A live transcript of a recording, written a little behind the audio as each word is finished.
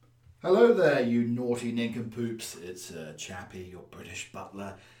Hello there, you naughty nincompoops. It's Chappie, your British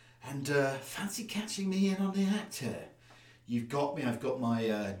butler, and fancy catching me in on the act here. You've got me, I've got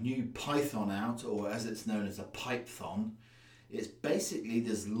my new python out, or as it's known as a pipethon. It's basically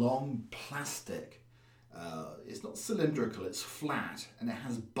this long plastic. It's not cylindrical, it's flat, and it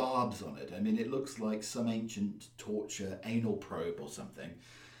has barbs on it. I mean, it looks like some ancient torture anal probe or something.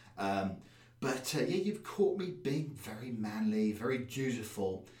 But yeah, you've caught me being very manly, very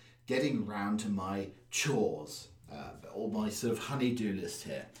dutiful, getting round to my chores, or my sort of honey-do list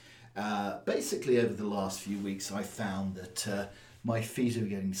here. Basically, over the last few weeks, I found that my feet are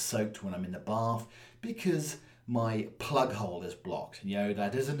getting soaked when I'm in the bath because my plug hole is blocked. You know,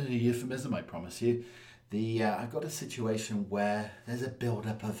 that isn't a euphemism, I promise you. I've got a situation where there's a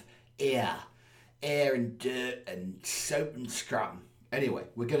build-up of air and dirt and soap and scrum. Anyway,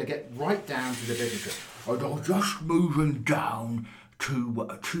 we're going to get right down to the business. And I'm just moving down to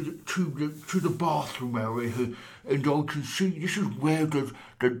the bathroom area here, and I can see this is where the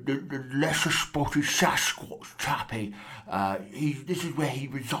lesser spotted Sasquatch Chappie, this is where he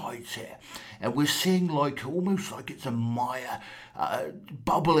resides here, and we're seeing like almost like it's a mire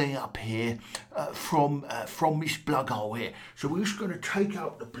bubbling up here from this plug hole here. So we're just going to take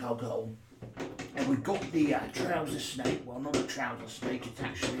out the plug hole. And we've got the trouser snake, well not a trouser snake, it's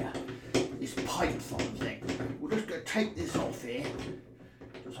actually this python thing. We're just going to take this off here.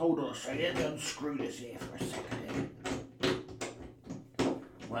 Just hold on a second, let me unscrew this here for a second here.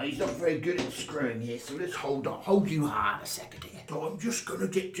 Well, he's not very good at screwing here, so let's hold you hard a second here. So I'm just going to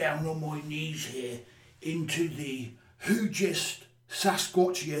get down on my knees here into the Hugest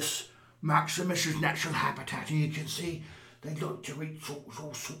Sasquatchius Maximus's natural habitat, and you can see they like to eat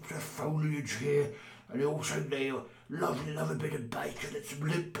all sorts of foliage here, and they love a bit of bacon and some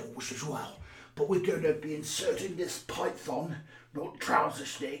lip balls as well. But we're going to be inserting this python, not trouser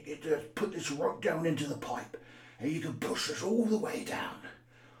snake, put this right down into the pipe, and you can push this all the way down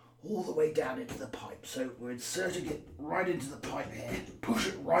into the pipe. So we're inserting it right into the pipe here, push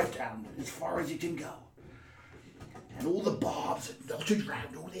it right down as far as you can go. And all the barbs are knotted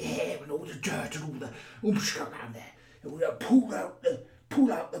around, all the hair and all the dirt and all the oomph around there. And we're going to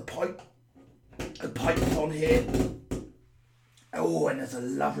pull out the python here. Oh, and there's a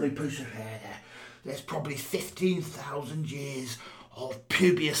lovely piece of hair there. There's probably 15,000 years of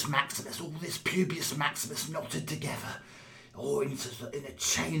Pubius Maximus, all this Pubius Maximus knotted together, or in a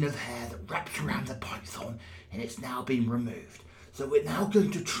chain of hair that wraps around the python, and it's now been removed. So we're now going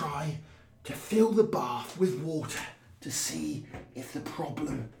to try to fill the bath with water to see if the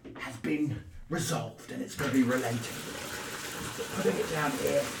problem has been resolved, and it's going to be relenting. So putting it down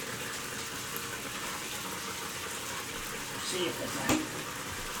here. See if there's any.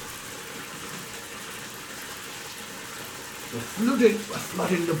 We're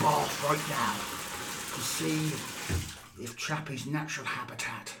flooding the bath right now to see if Chappie's natural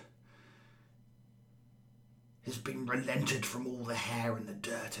habitat has been relented from all the hair and the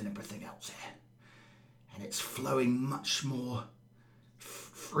dirt and everything else here. And it's flowing much more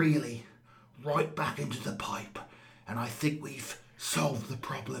freely right back into the pipe, and I think we've solved the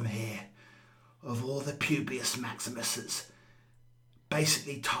problem here of all the Pubius Maximuses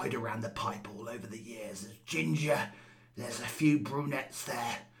basically tied around the pipe all over the years. There's ginger, there's a few brunettes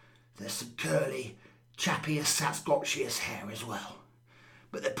there's some curly Chappius Sasquatchius hair as well.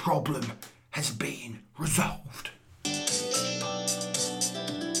 But the problem has been resolved.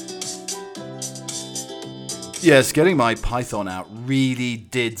 Yes, getting my python out really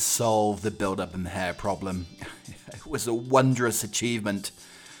did solve the build-up in the hair problem. It was a wondrous achievement.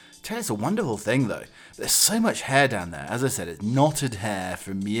 Tell you, it's a wonderful thing, though. There's so much hair down there. As I said, it's knotted hair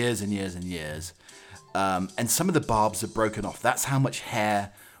from years and years and years. And some of the barbs are broken off. That's how much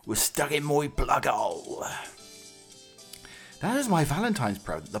hair was stuck in my plug hole. That is my Valentine's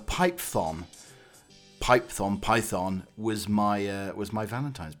present. The python was my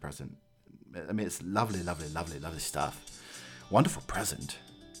Valentine's present. I mean, it's lovely, lovely, lovely, lovely stuff. Wonderful present.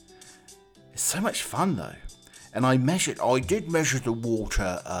 It's so much fun, though. And I did measure the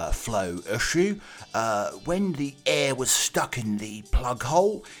water flow issue. When the air was stuck in the plug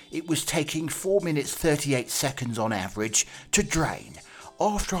hole, it was taking 4 minutes 38 seconds on average to drain.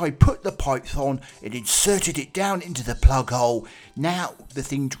 After I put the python and inserted it down into the plug hole, now the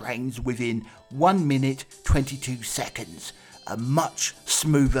thing drains within 1 minute 22 seconds. A much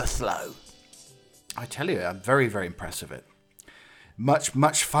smoother flow. I tell you, I'm very, very impressed with it. Much,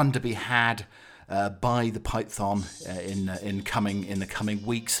 much fun to be had. buy the Python in the coming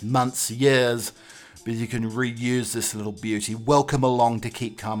weeks, months, years, but you can reuse this little beauty. Welcome along to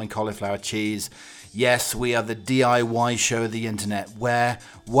Keep Calm and Cauliflower Cheese. Yes, we are the DIY show of the internet, where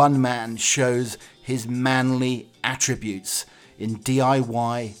one man shows his manly attributes in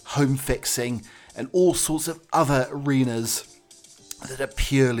DIY, home fixing, and all sorts of other arenas that are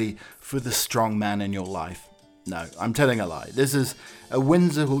purely for the strong man in your life. No, I'm telling a lie. This is a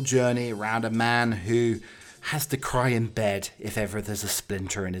whimsical journey around a man who has to cry in bed if ever there's a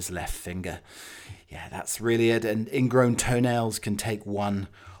splinter in his left finger. Yeah, that's really it. And ingrown toenails can take one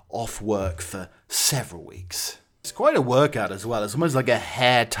off work for several weeks. It's quite a workout as well. It's almost like a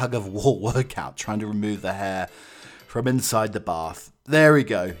hair tug-of-war workout, trying to remove the hair from inside the bath. There we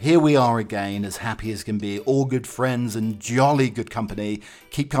go. Here we are again, as happy as can be. All good friends and jolly good company.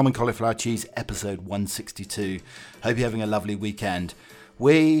 Keep Calm and Cauliflower Cheese, episode 162. Hope you're having a lovely weekend.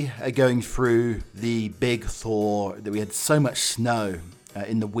 We are going through the big thaw. That we had so much snow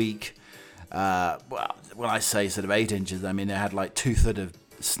in the week. Well, when I say sort of 8 inches, I mean they had like 2/3 of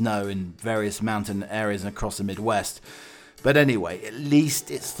snow in various mountain areas and across the Midwest. But anyway, at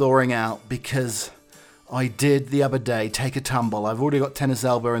least it's thawing out, because I did the other day take a tumble. I've already got tennis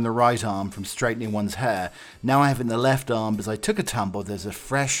elbow in the right arm from straightening one's hair. Now I have it in the left arm because I took a tumble. There's a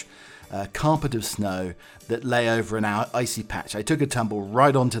fresh carpet of snow that lay over an icy patch. I took a tumble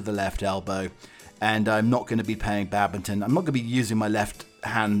right onto the left elbow, and I'm not going to be playing badminton. I'm not going to be using my left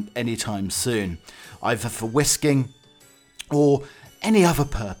hand anytime soon, either for whisking or any other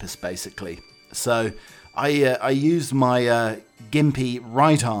purpose, basically. So I used my gimpy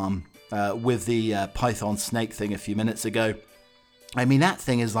right arm with the Python snake thing a few minutes ago. I mean, that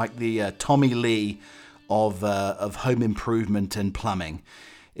thing is like the Tommy Lee of home improvement and plumbing.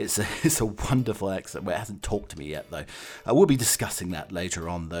 It's a wonderful excerpt. Well, it hasn't talked to me yet, though. We'll be discussing that later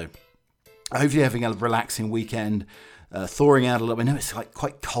on, though. I hope you're having a relaxing weekend. Thawing out a little bit. I know it's like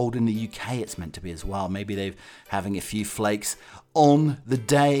quite cold in the UK. It's meant to be as well. Maybe they're having a few flakes. On the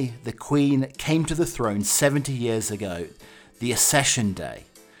day the Queen came to the throne 70 years ago, the Accession Day,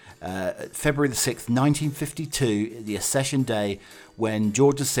 February the 6th, 1952, the Accession Day, when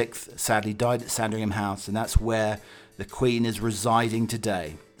George VI sadly died at Sandringham House, and that's where the Queen is residing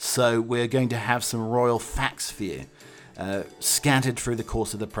today. So we're going to have some royal facts for you, scattered through the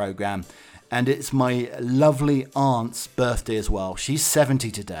course of the programme. And it's my lovely aunt's birthday as well. She's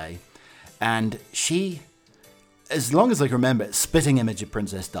 70 today, and she, as long as I can remember, it's spitting image of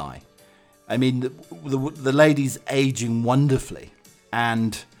Princess Di. I mean, the lady's aging wonderfully,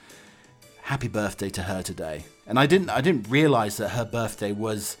 and happy birthday to her today. And I didn't realise that her birthday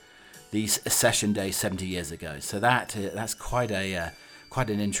was the Accession Day 70 years ago. So that's quite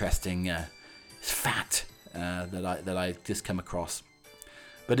an interesting fact that I just come across.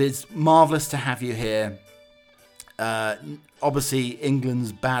 But it's marvellous to have you here. Obviously,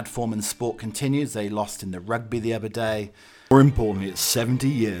 England's bad form in sport continues. They lost in the rugby the other day. More importantly, it's 70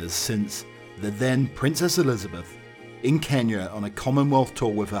 years since the then Princess Elizabeth, in Kenya on a Commonwealth tour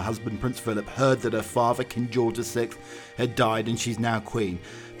with her husband Prince Philip, heard that her father, King George VI, had died and she's now Queen.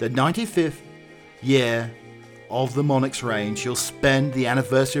 The 95th year of the monarch's reign, she'll spend the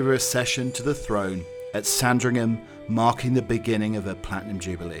anniversary of her accession to the throne at Sandringham, marking the beginning of her Platinum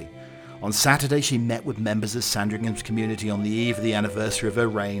Jubilee. On Saturday, she met with members of Sandringham's community on the eve of the anniversary of her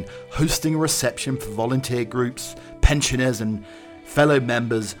reign, hosting a reception for volunteer groups, pensioners and fellow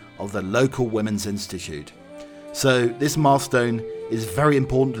members of the local Women's Institute. So this milestone is very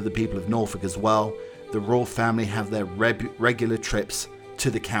important to the people of Norfolk as well. The royal family have their regular trips to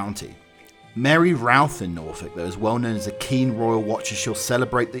the county. Mary Routh in Norfolk, though, is well known as a keen royal watcher. She'll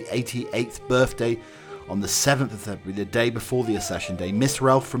celebrate the 88th birthday on the 7th of February, the day before the Accession Day. Miss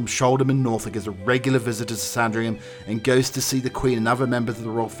Ralph from Sholdham in Norfolk is a regular visitor to Sandringham and goes to see the Queen and other members of the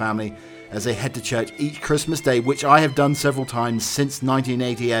royal family as they head to church each Christmas Day, which I have done several times since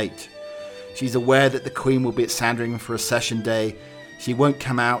 1988. She's aware that the Queen will be at Sandringham for Accession Day. She won't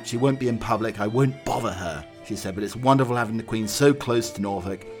come out, she won't be in public, I won't bother her, she said, but it's wonderful having the Queen so close to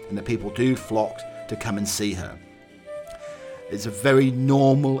Norfolk, and the people do flock to come and see her. It's a very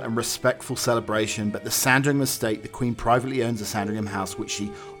normal and respectful celebration, but the Sandringham estate, the Queen privately owns the Sandringham House, which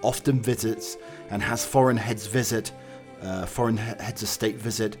she often visits and has foreign heads of state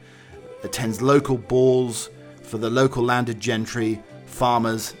visit, attends local balls for the local landed gentry,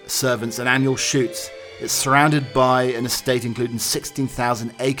 farmers, servants, and annual shoots. It's surrounded by an estate including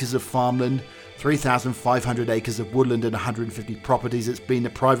 16,000 acres of farmland, 3,500 acres of woodland and 150 properties. It's been the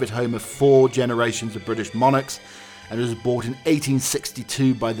private home of 4 generations of British monarchs, and it was bought in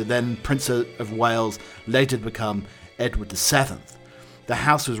 1862 by the then Prince of Wales, later to become Edward VII. The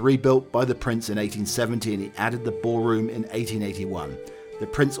house was rebuilt by the Prince in 1870 and he added the ballroom in 1881. The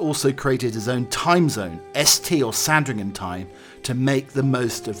Prince also created his own time zone, ST or Sandringham time, to make the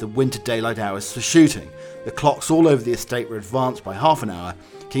most of the winter daylight hours for shooting. The clocks all over the estate were advanced by half an hour.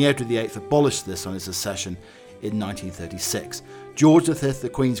 King Edward VIII abolished this on his accession in 1936. George V, the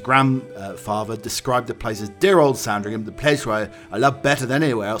Queen's grandfather, described the place as dear old Sandringham, the place where I love better than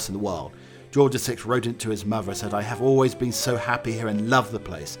anywhere else in the world. George VI wrote it to his mother and said, I have always been so happy here and love the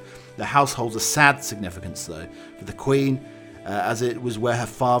place. The house holds a sad significance, though, for the Queen, as it was where her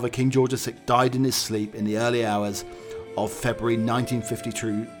father, King George VI, died in his sleep in the early hours of February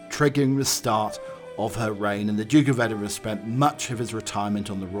 1952, triggering the start of her reign. And the Duke of Edinburgh spent much of his retirement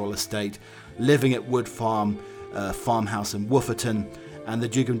on the royal estate, living at Wood Farm farmhouse in Wooferton, and the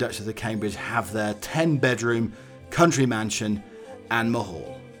Duke and Duchess of Cambridge have their 10-bedroom country mansion and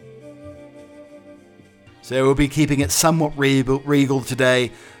mahal. So we'll be keeping it somewhat regal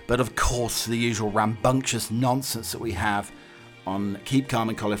today, but of course the usual rambunctious nonsense that we have on Keep Calm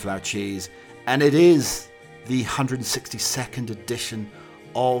and Cauliflower Cheese, and it is the 162nd edition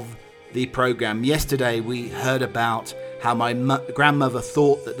of the programme. Yesterday we heard about how my grandmother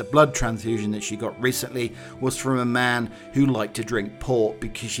thought that the blood transfusion that she got recently was from a man who liked to drink port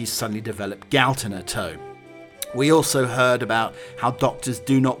because she suddenly developed gout in her toe. We also heard about how doctors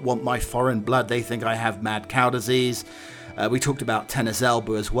do not want my foreign blood. They think I have mad cow disease. We talked about tennis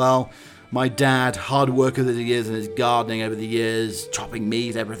elbow as well. My dad, hard worker over the years and his gardening over the years, chopping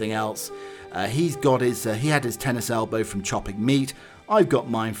meat, everything else. He had his tennis elbow from chopping meat. I've got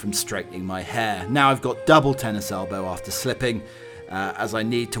mine from straightening my hair. Now I've got double tennis elbow after slipping, as I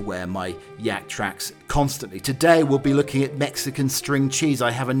need to wear my yak tracks constantly. Today we'll be looking at Mexican string cheese.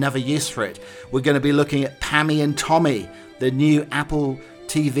 I have another use for it. We're going to be looking at Pammy and Tommy, the new Apple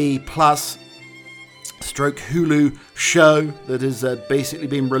TV Plus stroke Hulu show that has basically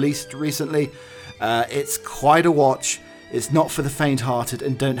been released recently. It's quite a watch. It's not for the faint-hearted,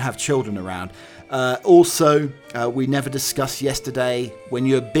 and don't have children around. Also, we never discussed yesterday, when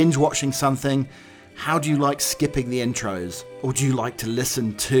you're binge watching something, how do you like skipping the intros? Or do you like to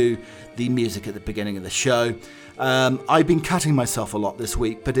listen to the music at the beginning of the show? I've been cutting myself a lot this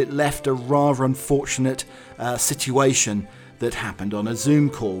week, but it left a rather unfortunate situation that happened on a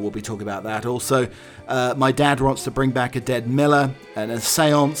Zoom call. We'll be talking about that. Also, my dad wants to bring back a dead Miller and a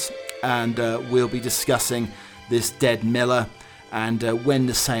seance, and we'll be discussing this dead Miller and when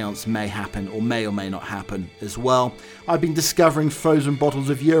the seance may happen or may not happen as well. I've been discovering frozen bottles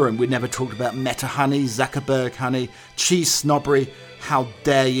of urine. We never talked about Meta honey, Zuckerberg honey, cheese snobbery. How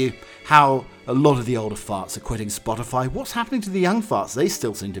dare you? How a lot of the older farts are quitting Spotify. What's happening to the young farts? They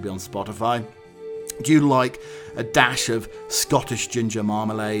still seem to be on Spotify. Do you like a dash of Scottish ginger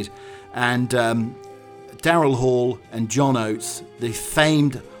marmalade? And Daryl Hall and John Oates, the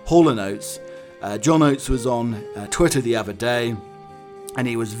famed Hall & Oates. John Oates was on Twitter the other day, and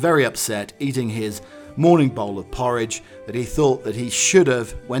he was very upset eating his morning bowl of porridge that he thought that he should have,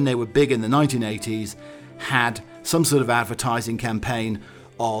 when they were big in the 1980s, had some sort of advertising campaign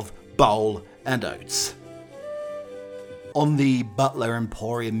of Bowl and Oates. On the Butler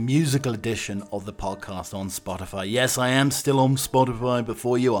Emporium musical edition of the podcast on Spotify. Yes, I am still on Spotify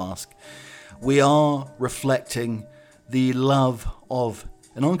before you ask. We are reflecting the love of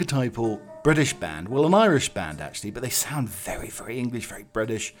an archetypal British band, well, an Irish band actually, but they sound very, very English, very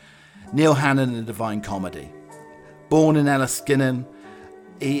British. Neil Hannon and the Divine Comedy. Born in Enniskillen,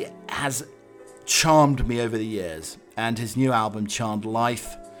 he has charmed me over the years, and his new album, Charmed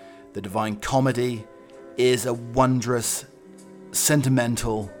Life, The Divine Comedy, is a wondrous,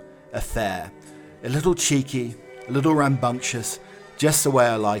 sentimental affair. A little cheeky, a little rambunctious, just the way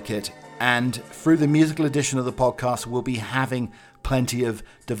I like it. And through the musical edition of the podcast, we'll be having plenty of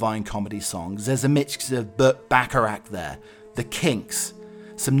Divine Comedy songs. There's a mix of Burt Bacharach there, The Kinks,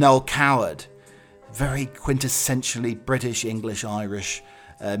 some Noel Coward, very quintessentially British, English, Irish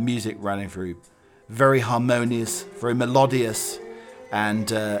music running through. Very harmonious, very melodious,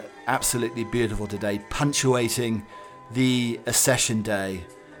 and absolutely beautiful today, punctuating the Accession Day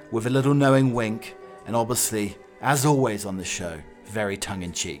with a little knowing wink, and obviously, as always on the show, very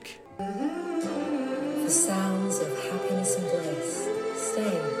tongue-in-cheek. For sounds of happiness and bliss,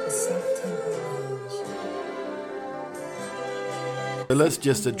 stay the South Temple Lounge. So let's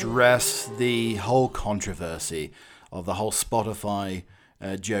just address the whole controversy of the whole Spotify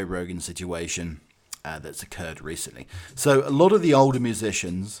Joe Rogan situation that's occurred recently. So a lot of the older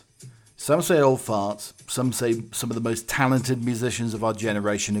musicians, some say old farts, some say some of the most talented musicians of our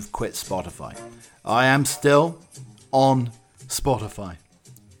generation have quit Spotify. I am still on Spotify.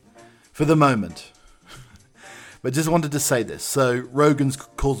 For the moment. But just wanted to say this. So Rogan's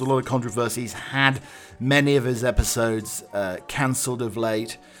caused a lot of controversy. He's had many of his episodes cancelled of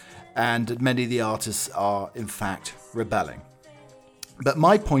late, and many of the artists are, in fact, rebelling. But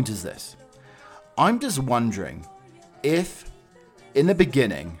my point is this. I'm just wondering if, in the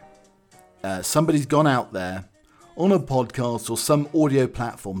beginning, somebody's gone out there on a podcast or some audio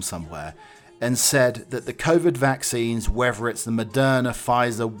platform somewhere and said that the COVID vaccines, whether it's the Moderna,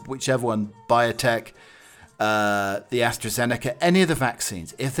 Pfizer, whichever one, Biotech, the AstraZeneca, any of the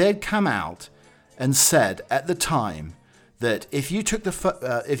vaccines, if they'd come out and said at the time that if you took the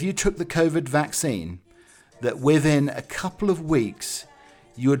COVID vaccine, that within a couple of weeks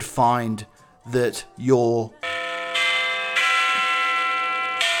you would find that your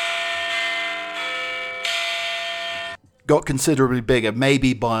got considerably bigger,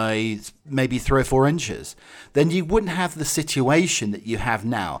 maybe by 3 or 4 inches, then you wouldn't have the situation that you have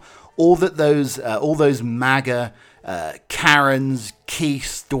now. All those MAGA, Karens,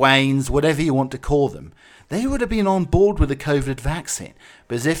 Keiths, Dwaynes, whatever you want to call them, they would have been on board with the COVID vaccine.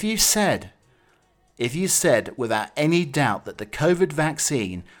 Because if you said without any doubt that the COVID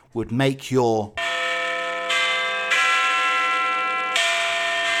vaccine would make your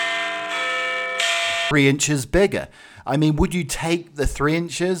 3 inches bigger, I mean, would you take the 3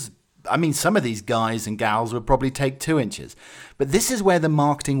 inches? I mean, some of these guys and gals would probably take 2 inches. But this is where the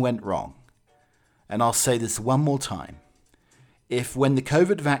marketing went wrong. And I'll say this one more time. If when the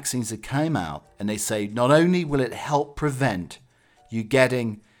COVID vaccines came out and they say not only will it help prevent you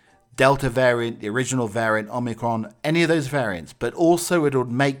getting Delta variant, the original variant, Omicron, any of those variants, but also it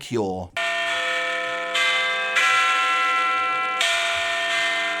would make your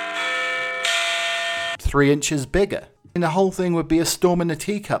 3 inches bigger. And the whole thing would be a storm in a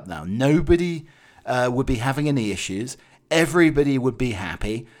teacup now. Nobody would be having any issues. Everybody would be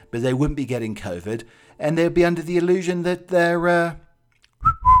happy, but they wouldn't be getting COVID. And they'd be under the illusion that their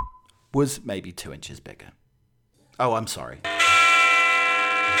was maybe 2 inches bigger. Oh, I'm sorry.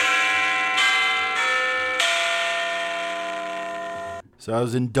 So I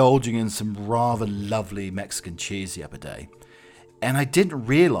was indulging in some rather lovely Mexican cheese the other day. And I didn't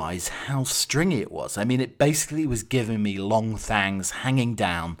realise how stringy it was. I mean, it basically was giving me long things hanging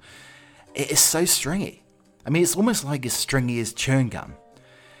down. It is so stringy. I mean, it's almost like as stringy as chewing gum.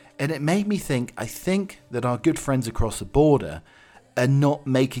 And it made me think, I think that our good friends across the border are not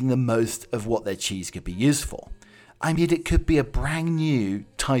making the most of what their cheese could be used for. I mean, it could be a brand new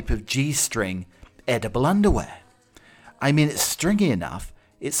type of G-string edible underwear. I mean, it's stringy enough,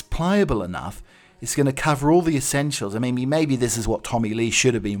 it's pliable enough, it's going to cover all the essentials. I mean, maybe this is what Tommy Lee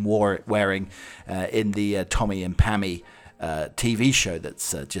should have been wearing in the Tommy and Pammy TV show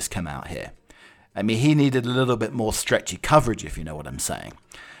that's just come out here. I mean, he needed a little bit more stretchy coverage, if you know what I'm saying.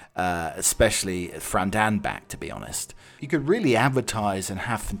 Especially front and back, to be honest. You could really advertise and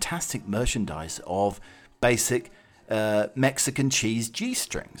have fantastic merchandise of basic Mexican cheese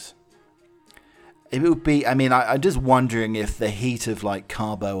G-strings. It would be, I mean, I'm just wondering if the heat of like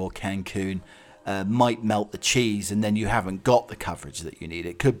Cabo or Cancun might melt the cheese and then you haven't got the coverage that you need.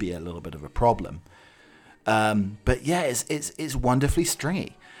 It could be a little bit of a problem. But yeah, it's wonderfully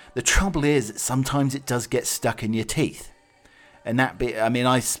stringy. The trouble is that sometimes it does get stuck in your teeth. And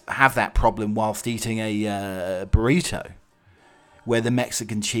I have that problem whilst eating a burrito, where the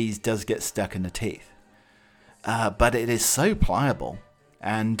Mexican cheese does get stuck in the teeth. But it is so pliable,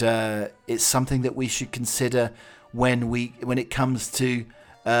 and it's something that we should consider when it comes to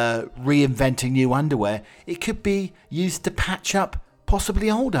reinventing new underwear. It could be used to patch up possibly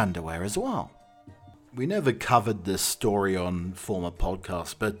old underwear as well. We never covered this story on former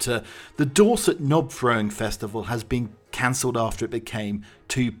podcasts, but the Dorset Knob Throwing Festival has been cancelled after it became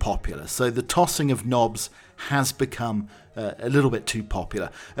too popular. So the tossing of knobs has become a little bit too popular.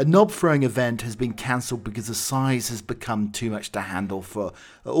 A knob throwing event has been cancelled because the size has become too much to handle for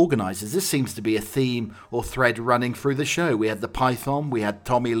organisers. This seems to be a theme or thread running through the show. We had the Python, we had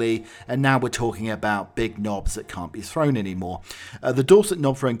Tommy Lee, and now we're talking about big knobs that can't be thrown anymore. The Dorset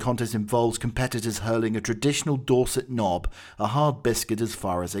Knob Throwing Contest involves competitors hurling a traditional Dorset knob, a hard biscuit, as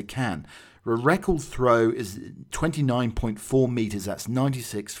far as they can. The record throw is 29.4 metres, that's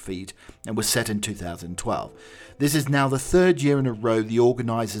 96 feet, and was set in 2012. This is now the third year in a row the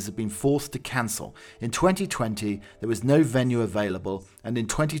organisers have been forced to cancel. In 2020, there was no venue available, and in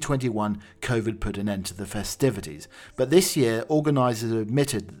 2021, COVID put an end to the festivities. But this year, organisers have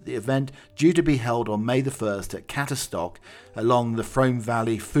admitted that the event, due to be held on May the 1st at Cattastock along the Frome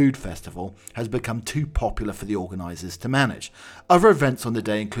Valley Food Festival, has become too popular for the organisers to manage. Other events on the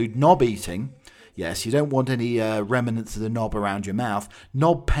day include knob eating. Yes, you don't want any remnants of the knob around your mouth.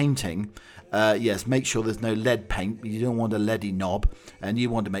 Knob painting, Yes, make sure there's no lead paint. You don't want a leady knob, and you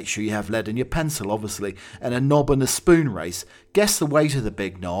want to make sure you have lead in your pencil, obviously. And a knob and a spoon race. Guess the weight of the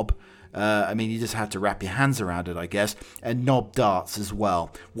big knob. You just have to wrap your hands around it, I guess. And knob darts as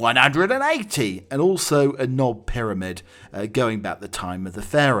well. 180! And also a knob pyramid, going back the time of the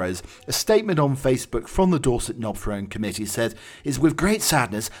pharaohs. A statement on Facebook from the Dorset Knob Throwing Committee said, "It's with great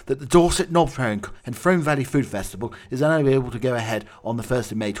sadness that the Dorset Knob Throwing and Frome Valley Food Festival is unable to go ahead on the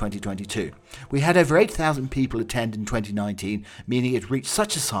 1st of May 2022. We had over 8,000 people attend in 2019, meaning it reached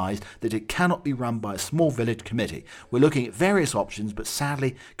such a size that it cannot be run by a small village committee. We're looking at various options, but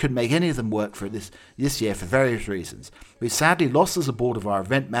sadly couldn't make any of them work for this year for various reasons. We sadly lost the support of our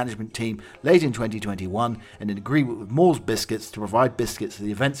event management team late in 2021, and in agreement with Moore's Biscuits to provide biscuits for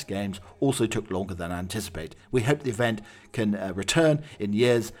the events games also took longer than anticipated. We hope the event can return in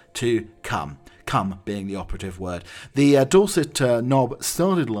years to come." Come being the operative word. The Dorset Knob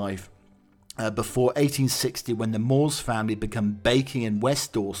started life before 1860, when the Moores family began baking in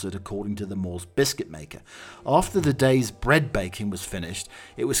West Dorset according to the Moores biscuit maker. After the day's bread baking was finished,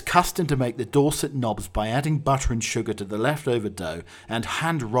 it was custom to make the Dorset knobs by adding butter and sugar to the leftover dough and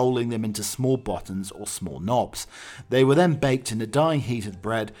hand rolling them into small buttons or small knobs. They were then baked in the dying heat of the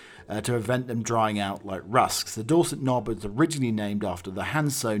bread to prevent them drying out like rusks. The Dorset knob was originally named after the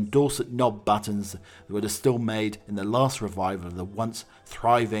hand-sewn Dorset knob buttons that were still made in the last revival of the once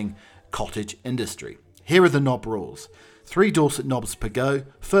thriving cottage industry. Here are the knob rules. 3 Dorset knobs per go.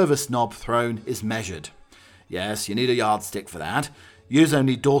 Furthest knob thrown is measured. Yes, you need a yardstick for that. Use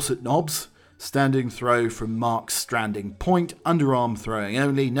only Dorset knobs. Standing throw from marked stranding point. Underarm throwing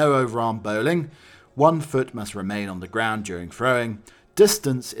only. No overarm bowling. 1 foot must remain on the ground during throwing.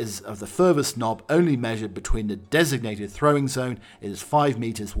 Distance is of the furthest knob only measured between the designated throwing zone. It is 5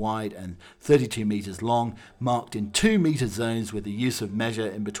 meters wide and 32 meters long, marked in 2 meter zones with the use of measure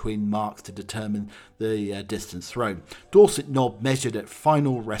in between marks to determine the distance thrown. Dorset knob measured at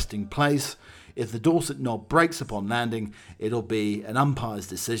final resting place. If the Dorset knob breaks upon landing, it'll be an umpire's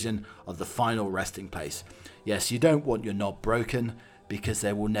decision of the final resting place. Yes, you don't want your knob broken because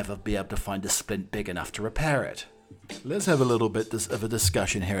they will never be able to find a splint big enough to repair it. Let's have a little bit of a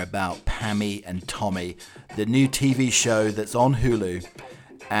discussion here about Pammy and Tommy, the new TV show that's on Hulu.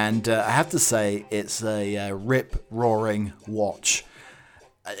 And I have to say, it's a rip-roaring watch.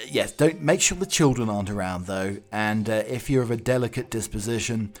 Yes, don't make sure the children aren't around, though. And if you're of a delicate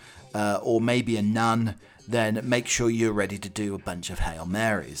disposition, or maybe a nun, then make sure you're ready to do a bunch of Hail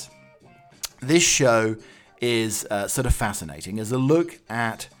Marys. This show is sort of fascinating as a look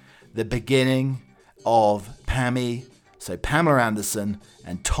at the beginning of Pammy, so Pamela Anderson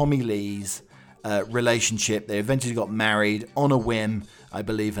and Tommy Lee's relationship. They eventually got married on a whim, I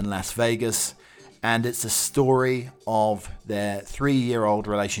believe, in Las Vegas, and it's a story of their 3-year-old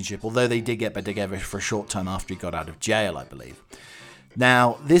relationship, although they did get back together for a short time after he got out of jail, I believe.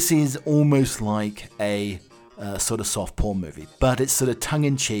 Now, this is almost like a sort of soft porn movie, but it's sort of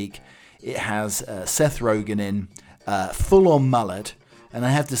tongue-in-cheek. It has Seth Rogen in full-on mullet, and I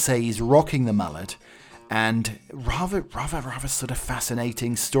have to say he's rocking the mullet. And rather sort of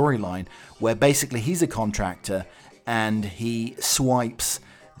fascinating storyline where basically he's a contractor and he swipes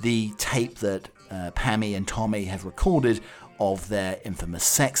the tape that Pammy and Tommy have recorded of their infamous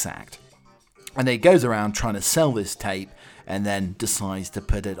sex act. And he goes around trying to sell this tape and then decides to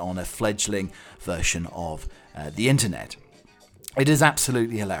put it on a fledgling version of the internet. It is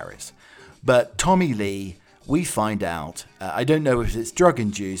absolutely hilarious. But Tommy Lee, we find out, I don't know if it's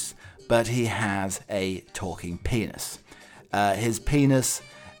drug-induced, but he has a talking penis. His penis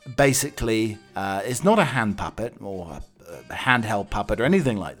basically is not a hand puppet or a handheld puppet or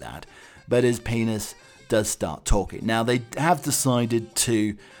anything like that, but his penis does start talking. Now, they have decided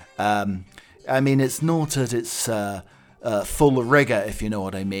to, it's not at its full rigor, if you know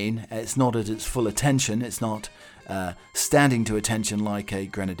what I mean. It's not at its full attention. It's not standing to attention like a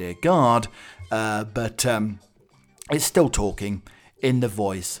Grenadier Guard, but it's still talking in the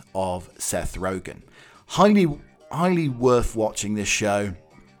voice of Seth Rogen. Highly worth watching this show.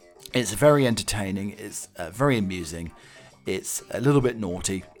 It's very entertaining. It's very amusing. It's a little bit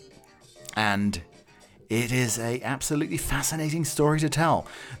naughty. And it is a absolutely fascinating story to tell.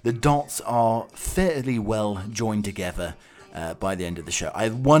 The dots are fairly well joined together by the end of the show. I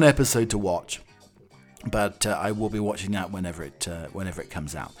have 1 episode to watch, but I will be watching that whenever it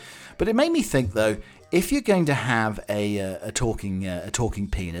comes out. But it made me think, though, if you're going to have a talking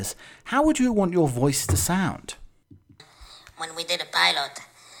penis, how would you want your voice to sound? When we did a pilot,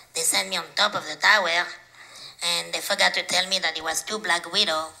 they sent me on top of the tower, and they forgot to tell me that it was 2 Black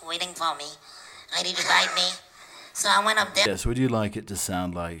Widows waiting for me, ready to bite me. So I went up there. Yes, would you like it to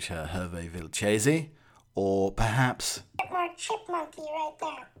sound like Hervé Villechaize? Or perhaps... More chipmunky right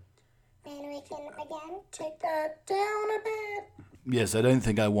there. And we can, again, take that down a bit. Yes, I don't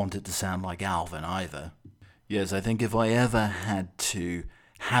think I want it to sound like Alvin either. Yes, I think if I ever had to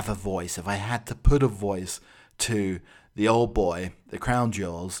have a voice, if I had to put a voice to the old boy, the crown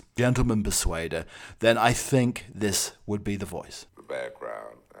jewels, gentleman persuader, then I think this would be the voice. The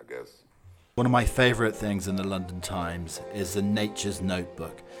background, I guess. One of my favourite things in the London Times is the Nature's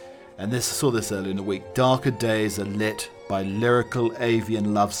Notebook. And I saw this earlier in the week. Darker days are lit by lyrical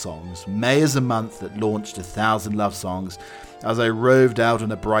avian love songs. May is a month that launched 1,000 love songs as I roved out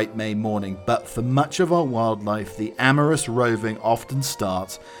on a bright May morning. But for much of our wildlife, the amorous roving often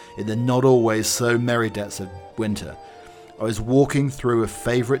starts in the not always so merry depths of winter. I was walking through a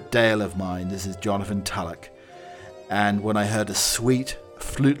favourite dale of mine, this is Jonathan Tulloch, and when I heard a sweet,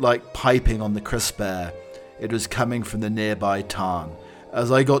 flute-like piping on the crisp air, it was coming from the nearby tarn.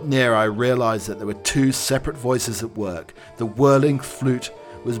 As I got near, I realised that there were two separate voices at work. The whirling flute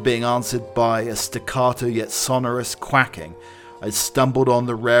was being answered by a staccato yet sonorous quacking. I stumbled on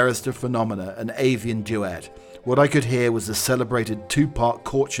the rarest of phenomena, an avian duet. What I could hear was the celebrated two-part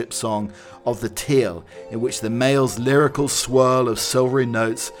courtship song of the teal, in which the male's lyrical swirl of silvery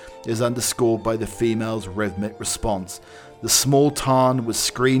notes is underscored by the female's rhythmic response. The small tarn was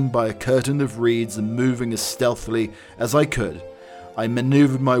screened by a curtain of reeds, and moving as stealthily as I could, I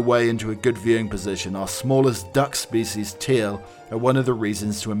manoeuvred my way into a good viewing position. Our smallest duck species, teal, are one of the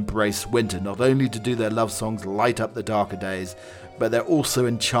reasons to embrace winter, not only to do their love songs light up the darker days, but they're also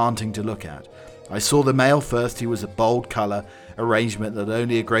enchanting to look at. I saw the male first. He was a bold colour arrangement that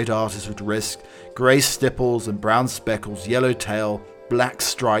only a great artist would risk. Grey stipples and brown speckles, yellow tail, black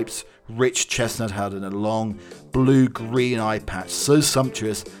stripes, rich chestnut head, and a long blue-green eye patch, so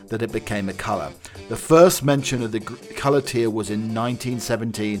sumptuous that it became a colour. The first mention of the colour teal was in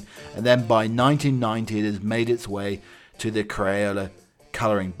 1917, and then by 1990 it has made its way to the Crayola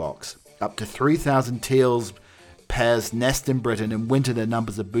colouring box. Up to 3,000 teals pairs nest in Britain. In winter their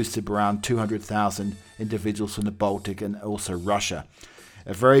numbers are boosted by around 200,000 individuals from the Baltic and also Russia.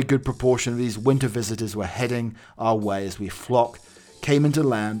 A very good proportion of these winter visitors were heading our way as we came into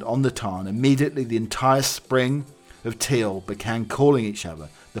land on the tarn. Immediately the entire spring of teal began calling each other.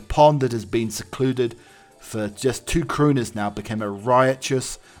 The pond that has been secluded for just two crooners now became a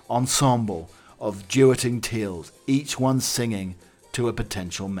riotous ensemble of duetting teals, each one singing to a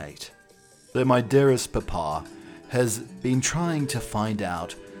potential mate. So my dearest papa has been trying to find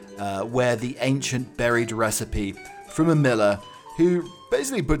out where the ancient buried recipe from a miller who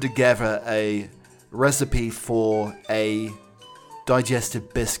basically put together a recipe for a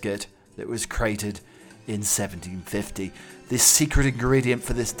digestive biscuit that was created in 1750. This secret ingredient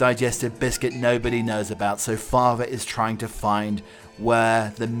for this digestive biscuit nobody knows about, so father is trying to find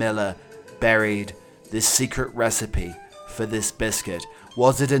where the miller buried this secret recipe for this biscuit.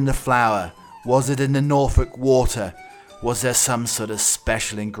 Was it in the flour? Was it in the Norfolk water? Was there some sort of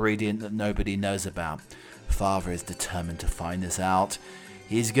special ingredient that nobody knows about? Father is determined to find this out.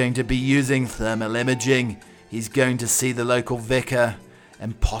 He's going to be using thermal imaging. He's going to see the local vicar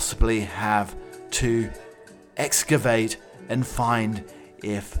and possibly have to excavate and find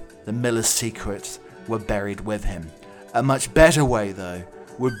if the miller's secrets were buried with him. A much better way, though,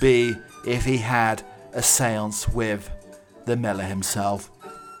 would be if he had a seance with the miller himself.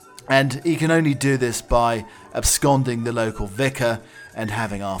 And he can only do this by absconding the local vicar and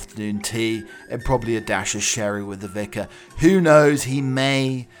having afternoon tea and probably a dash of sherry with the vicar. Who knows, he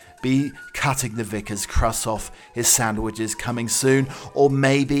may be cutting the vicar's crust off his sandwiches coming soon, or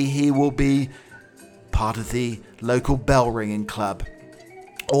maybe he will be part of the local bell ringing club,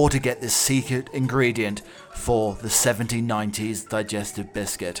 or to get this secret ingredient for the 1790s digestive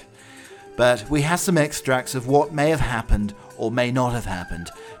biscuit. But we have some extracts of what may have happened or may not have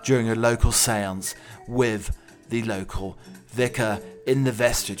happened during a local seance with the local vicar in the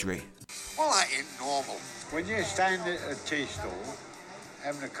vestry. Well, that ain't normal. When you stand at a tea stall,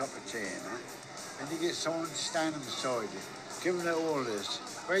 having a cup of tea, and you get someone standing beside you, giving it all this,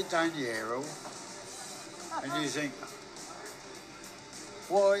 right down the arrow, and you think,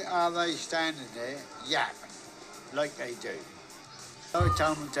 why are they standing there yapping like they do? I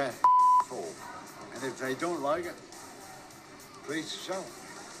tell them to fall, and if they don't like it, please show.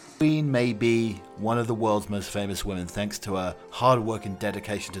 Queen may be one of the world's most famous women thanks to her hard work and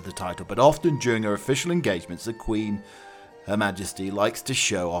dedication to the title, but often during her official engagements, the Queen, Her Majesty, likes to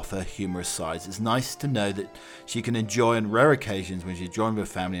show off her humorous sides. It's nice to know that she can enjoy on rare occasions when she's joined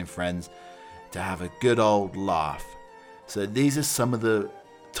with family and friends to have a good old laugh. So these are some of the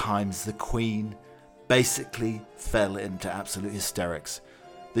times the Queen basically fell into absolute hysterics.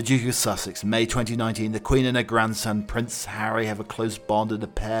 The Duke of Sussex, May 2019, the Queen and her grandson Prince Harry have a close bond, and the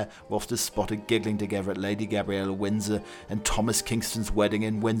pair were often spotted giggling together at Lady Gabriella Windsor and Thomas Kingston's wedding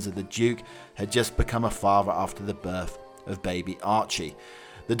in Windsor. The Duke had just become a father after the birth of baby Archie.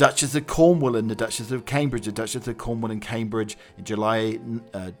 The Duchess of Cornwall and the Duchess of Cambridge. The Duchess of Cornwall and Cambridge in July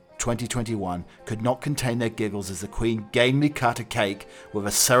 2021 could not contain their giggles as the Queen gamely cut a cake with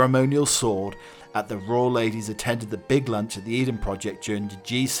a ceremonial sword at the royal ladies attended the big lunch at the Eden Project during the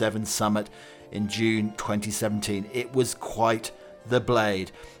G7 summit in June 2017. It was quite the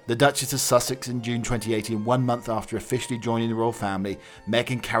blade. The Duchess of Sussex in June 2018, 1 month after officially joining the royal family,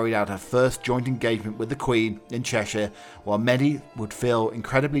 Meghan carried out her first joint engagement with the Queen in Cheshire. While many would feel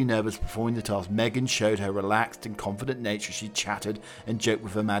incredibly nervous performing the task, Meghan showed her relaxed and confident nature. She chatted and joked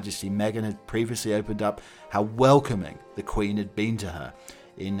with Her Majesty. Meghan had previously opened up how welcoming the Queen had been to her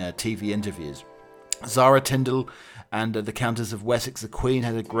in TV interviews. Zara Tindall and the Countess of Wessex. The Queen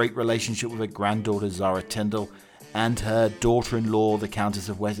had a great relationship with her granddaughter Zara Tindall and her daughter-in-law, the Countess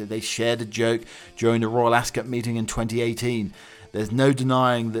of Wessex. They shared a joke during the Royal Ascot meeting in 2018. There's no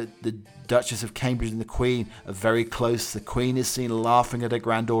denying that the Duchess of Cambridge and the Queen are very close. The Queen is seen laughing at her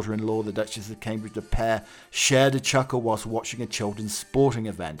granddaughter-in-law, the Duchess of Cambridge. The pair shared a chuckle whilst watching a children's sporting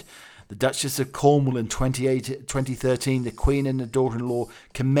event. The Duchess of Cornwall in 2013, the Queen and her daughter-in-law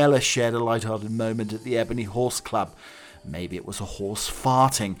Camilla shared a light-hearted moment at the Ebony Horse Club. Maybe it was a horse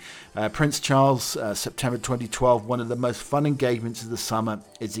farting. Prince Charles, September 2012, one of the most fun engagements of the summer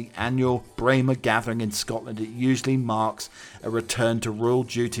is the annual Braemar Gathering in Scotland. It usually marks a return to royal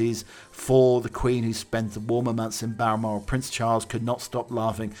duties for the Queen, who spends the warmer months in Balmoral. Prince Charles could not stop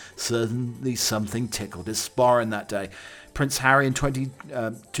laughing. Certainly something tickled his spine that day. Prince Harry in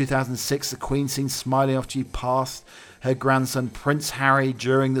 2006, the Queen seen smiling after she passed her grandson Prince Harry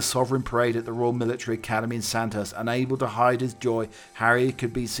during the sovereign parade at the Royal Military Academy in Sandhurst. Unable to hide his joy, Harry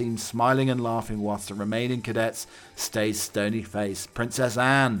could be seen smiling and laughing whilst the remaining cadets stayed stony-faced. Princess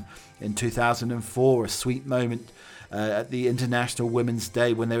Anne in 2004, a sweet moment at the International Women's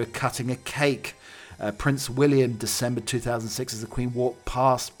Day when they were cutting a cake. Prince William, December 2006, as the Queen walked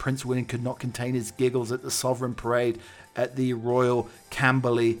past, Prince William could not contain his giggles at the sovereign parade at the Royal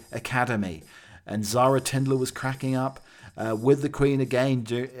Camberley Academy. And Zara Tindall was cracking up with the Queen again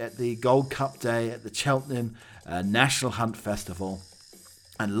at the Gold Cup Day at the Cheltenham National Hunt Festival.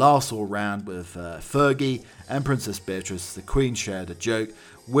 And last all round with Fergie and Princess Beatrice, the Queen shared a joke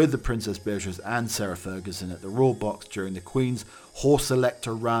with the Princess Beatrice and Sarah Ferguson at the Royal Box during the Queen's Horse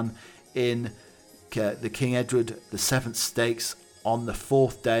Selector run in the King Edward VII Stakes on the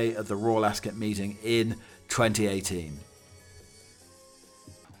fourth day of the Royal Ascot meeting in 2018.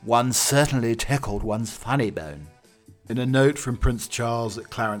 One certainly tickled one's funny bone. In a note from Prince Charles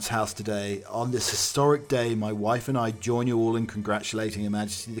at Clarence House today, on this historic day, my wife and I join you all in congratulating Her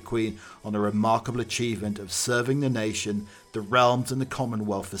Majesty the Queen on a remarkable achievement of serving the nation, the realms and the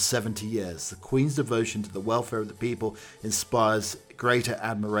Commonwealth for 70 years. The Queen's devotion to the welfare of the people inspires greater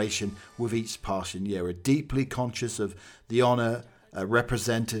admiration with each passing year. We're deeply conscious of the honour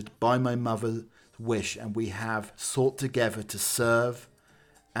represented by my mother's wish, and we have sought together to serve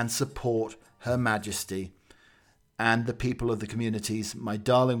and support Her Majesty and the people of the communities. My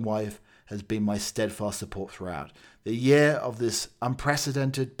darling wife has been my steadfast support throughout. The year of this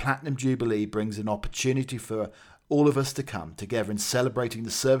unprecedented Platinum Jubilee brings an opportunity for all of us to come together in celebrating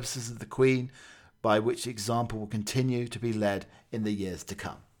the services of the Queen, by which example will continue to be led in the years to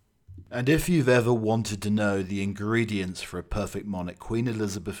come. And if you've ever wanted to know the ingredients for a perfect monarch, Queen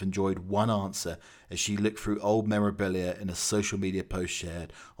Elizabeth enjoyed one answer as she looked through old memorabilia in a social media post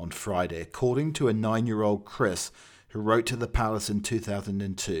shared on Friday. According to a 9-year-old Chris, who wrote to the palace in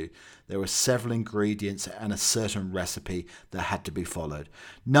 2002, there were several ingredients and a certain recipe that had to be followed.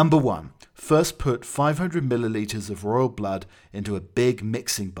 Number 1, first put 500 millilitres of royal blood into a big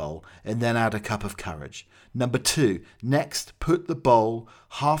mixing bowl and then add a cup of courage. Number 2, next put the bowl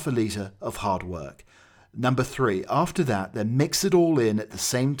half a litre of hard work. Number 3, after that, then mix it all in at the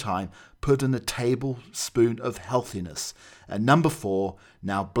same time, put in a tablespoon of healthiness. And number 4,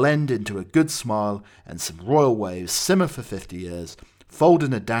 now blend into a good smile and some royal waves, simmer for 50 years, fold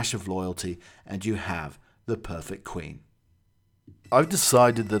in a dash of loyalty, and you have the perfect Queen. I've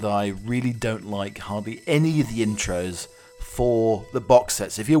decided that I really don't like hardly any of the intros for the box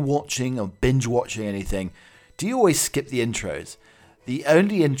sets. If you're watching or binge watching anything, do you always skip the intros? The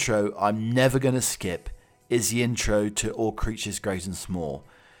only intro I'm never going to skip is the intro to All Creatures Great and Small.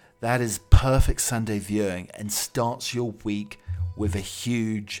 That is perfect Sunday viewing and starts your week with a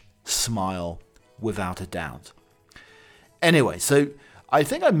huge smile, without a doubt. Anyway, so I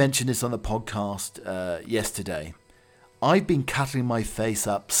think I mentioned this on the podcast yesterday. I've been cutting my face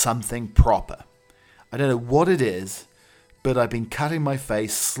up something proper. I don't know what it is, but I've been cutting my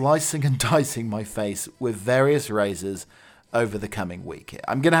face, slicing and dicing my face with various razors over the coming week.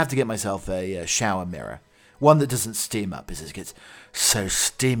 I'm going to have to get myself a shower mirror. One that doesn't steam up, because it gets so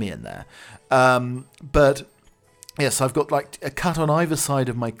steamy in there. But yes, I've got like a cut on either side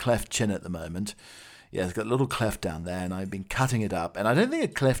of my cleft chin at the moment. Yeah, it's got a little cleft down there, and I've been cutting it up. And I don't think a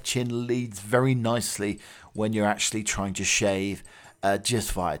cleft chin leads very nicely when you're actually trying to shave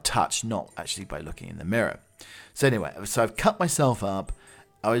just via touch, not actually by looking in the mirror. So anyway, so I've cut myself up.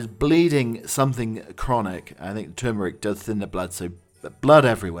 I was bleeding something chronic. I think turmeric does thin the blood, so blood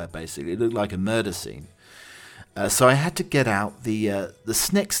everywhere, basically. It looked like a murder scene. So I had to get out the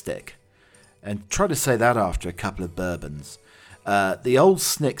snick stick, and try to say that after a couple of bourbons. The old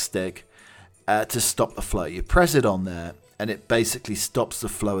snick stick, to stop the flow. You press it on there, and it basically stops the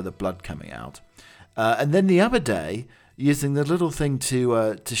flow of the blood coming out. And then the other day, using the little thing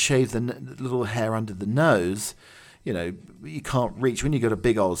to shave the little hair under the nose, you know, you can't reach. When you've got a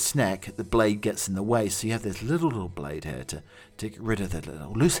big old snack, the blade gets in the way, so you have this little blade here to get rid of the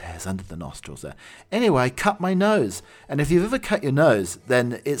little loose hairs under the nostrils there. Anyway, I cut my nose, and if you've ever cut your nose,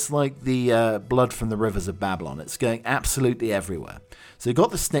 then it's like the blood from the rivers of Babylon. It's going absolutely everywhere. So you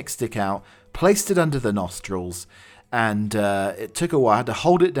got the snick stick out, placed it under the nostrils, and it took a while. I had to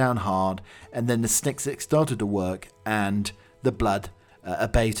hold it down hard, and then the snick stick started to work, and the blood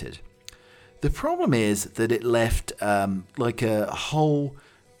abated. The problem is that it left like a whole,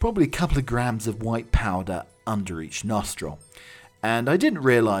 probably a couple of grams of white powder under each nostril. And I didn't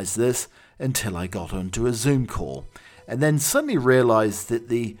realise this until I got onto a Zoom call, and then suddenly realised that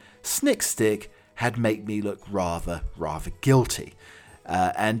the snick stick had made me look rather guilty.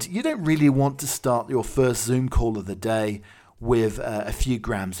 And you don't really want to start your first Zoom call of the day with a few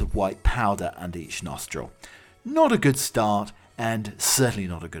grams of white powder under each nostril. Not a good start, and certainly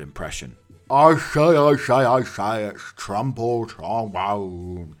not a good impression. I say, it's Trumbull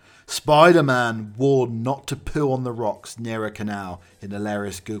Trombone. Spider-Man warned not to poo on the rocks near a canal in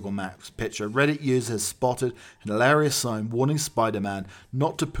hilarious Google Maps picture. Reddit user has spotted an hilarious sign warning Spider-Man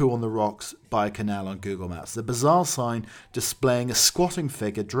not to poo on the rocks by a canal on Google Maps. The bizarre sign displaying a squatting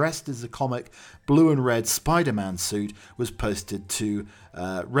figure dressed as a comic blue and red Spider-Man suit was posted to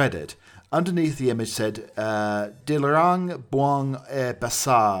Reddit. Underneath the image said, Dilarang Buang e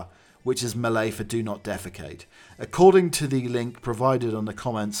Basar, which is Malay for do not defecate. According to the link provided on the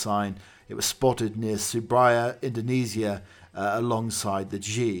comment sign, it was spotted near Surabaya, Indonesia, alongside the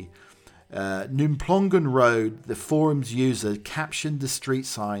G. Numplongan Road, the forum's user captioned the street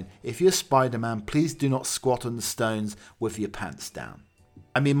sign, "If you're Spider-Man, please do not squat on the stones with your pants down."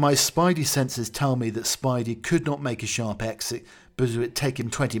 I mean, my spidey senses tell me that Spidey could not make a sharp exit because it would take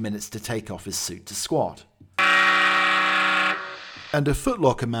him 20 minutes to take off his suit to squat. And a Foot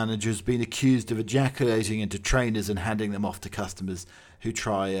Locker manager has been accused of ejaculating into trainers and handing them off to customers who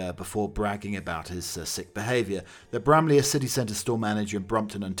try before bragging about his sick behaviour. The Bramley, a city centre store manager in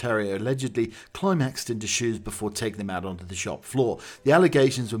Brompton, Ontario, allegedly climaxed into shoes before taking them out onto the shop floor. The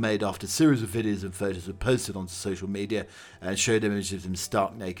allegations were made after a series of videos and photos were posted onto social media and showed images of him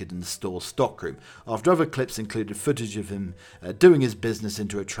stark naked in the store's stockroom. After other clips included footage of him doing his business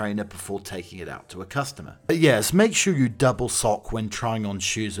into a trainer before taking it out to a customer. Yes, make sure you double sock when trying on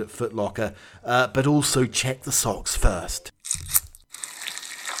shoes at Foot Locker, but also check the socks first.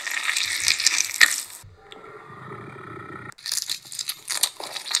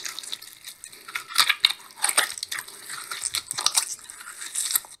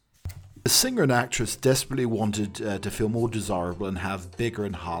 The singer and actress desperately wanted to feel more desirable and have bigger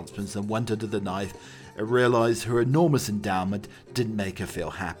enhancements and went under the knife and realised her enormous endowment didn't make her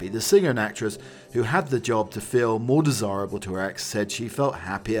feel happy. The singer and actress who had the job to feel more desirable to her ex said she felt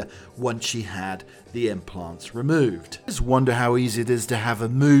happier once she had the implants removed. I just wonder how easy it is to have a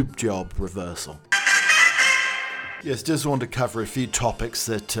moob job reversal. Yes, just want to cover a few topics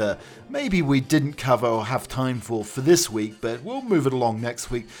that maybe we didn't cover or have time for this week, but we'll move it along next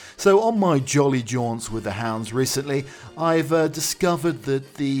week. So on my jolly jaunts with the hounds recently, I've discovered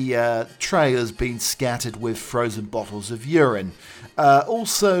that the tray has been scattered with frozen bottles of urine.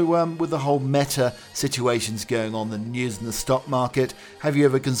 Also, with the whole Meta situations going on in the news and the stock market, have you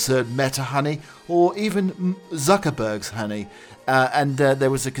ever considered Meta honey or even Zuckerberg's honey? And there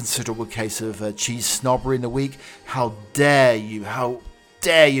was a considerable case of cheese snobbery in the week. How dare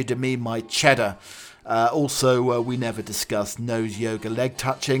you demean my cheddar? Also, we never discussed nose yoga leg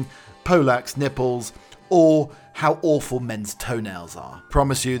touching, Polak's nipples, or how awful men's toenails are.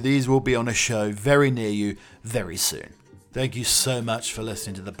 Promise you, these will be on a show very near you very soon. Thank you so much for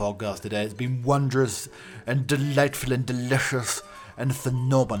listening to the podcast today. It's been wondrous and delightful and delicious and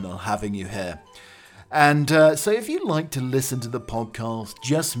phenomenal having you here. And so if you'd like to listen to the podcast,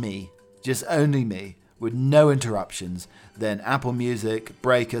 just me, just only me, with no interruptions, then Apple Music,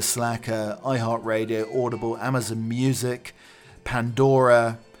 Breaker, Slacker, iHeartRadio, Audible, Amazon Music,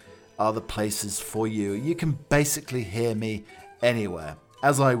 Pandora are the places for you. You can basically hear me anywhere.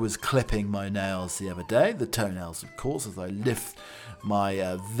 As I was clipping my nails the other day, the toenails of course, as I lift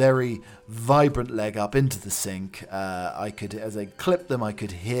my very vibrant leg up into the sink, as I clipped them, I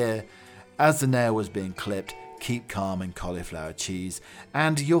could hear, as the nail was being clipped, Keep Calm and Cauliflower Cheese.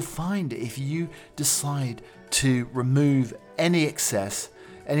 And you'll find if you decide to remove any excess,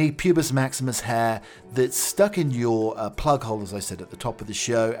 any pubis maximus hair that's stuck in your plug hole, as I said at the top of the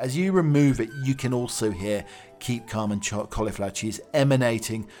show, as you remove it, you can also hear Keep Calm and Cauliflower Cheese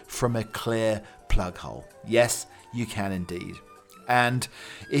emanating from a clear plug hole. Yes, you can indeed. And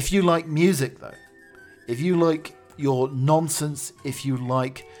if you like music though, if you like your nonsense, if you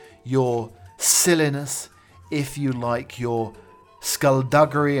like your silliness, if you like your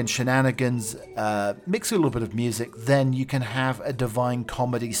skullduggery and shenanigans, mix a little bit of music, then you can have a Divine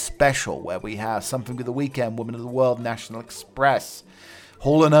Comedy special where we have Something with the Weekend, Women of the World, National Express,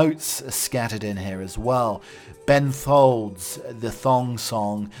 Hall & Oates scattered in here as well, Ben Folds, The Thong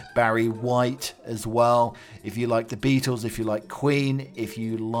Song, Barry White as well. If you like the Beatles, if you like Queen, if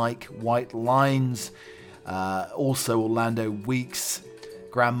you like White Lines, also Orlando Weeks,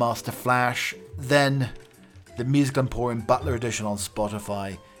 Grandmaster Flash, then the Musical Emporium Butler Edition on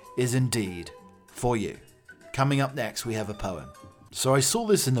Spotify is indeed for you. Coming up next, we have a poem. So I saw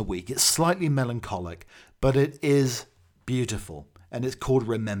this in the week. It's slightly melancholic, but it is beautiful, and it's called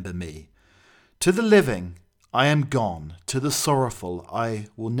Remember Me. To the living, I am gone. To the sorrowful, I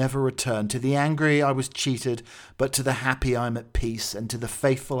will never return. To the angry, I was cheated, but to the happy, I am at peace, and to the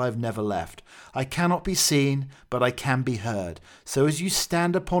faithful, I have never left. I cannot be seen, but I can be heard. So as you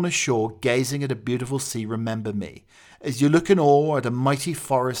stand upon a shore, gazing at a beautiful sea, remember me. As you look in awe at a mighty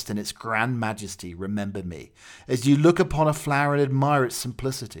forest and its grand majesty, remember me. As you look upon a flower and admire its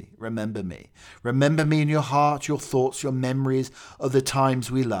simplicity, remember me. Remember me in your heart, your thoughts, your memories of the times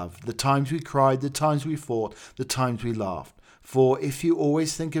we loved, the times we cried, the times we fought, the times we laughed. For if you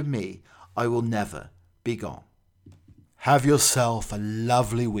always think of me, I will never be gone. Have yourself a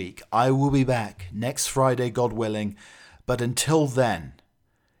lovely week. I will be back next Friday, God willing. But until then,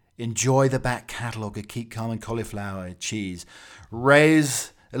 enjoy the back catalogue of Keep Calm and Cauliflower Cheese.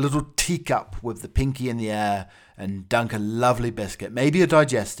 Raise a little teacup with the pinky in the air and dunk a lovely biscuit, maybe a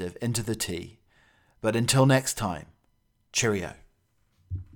digestive, into the tea. But until next time, cheerio.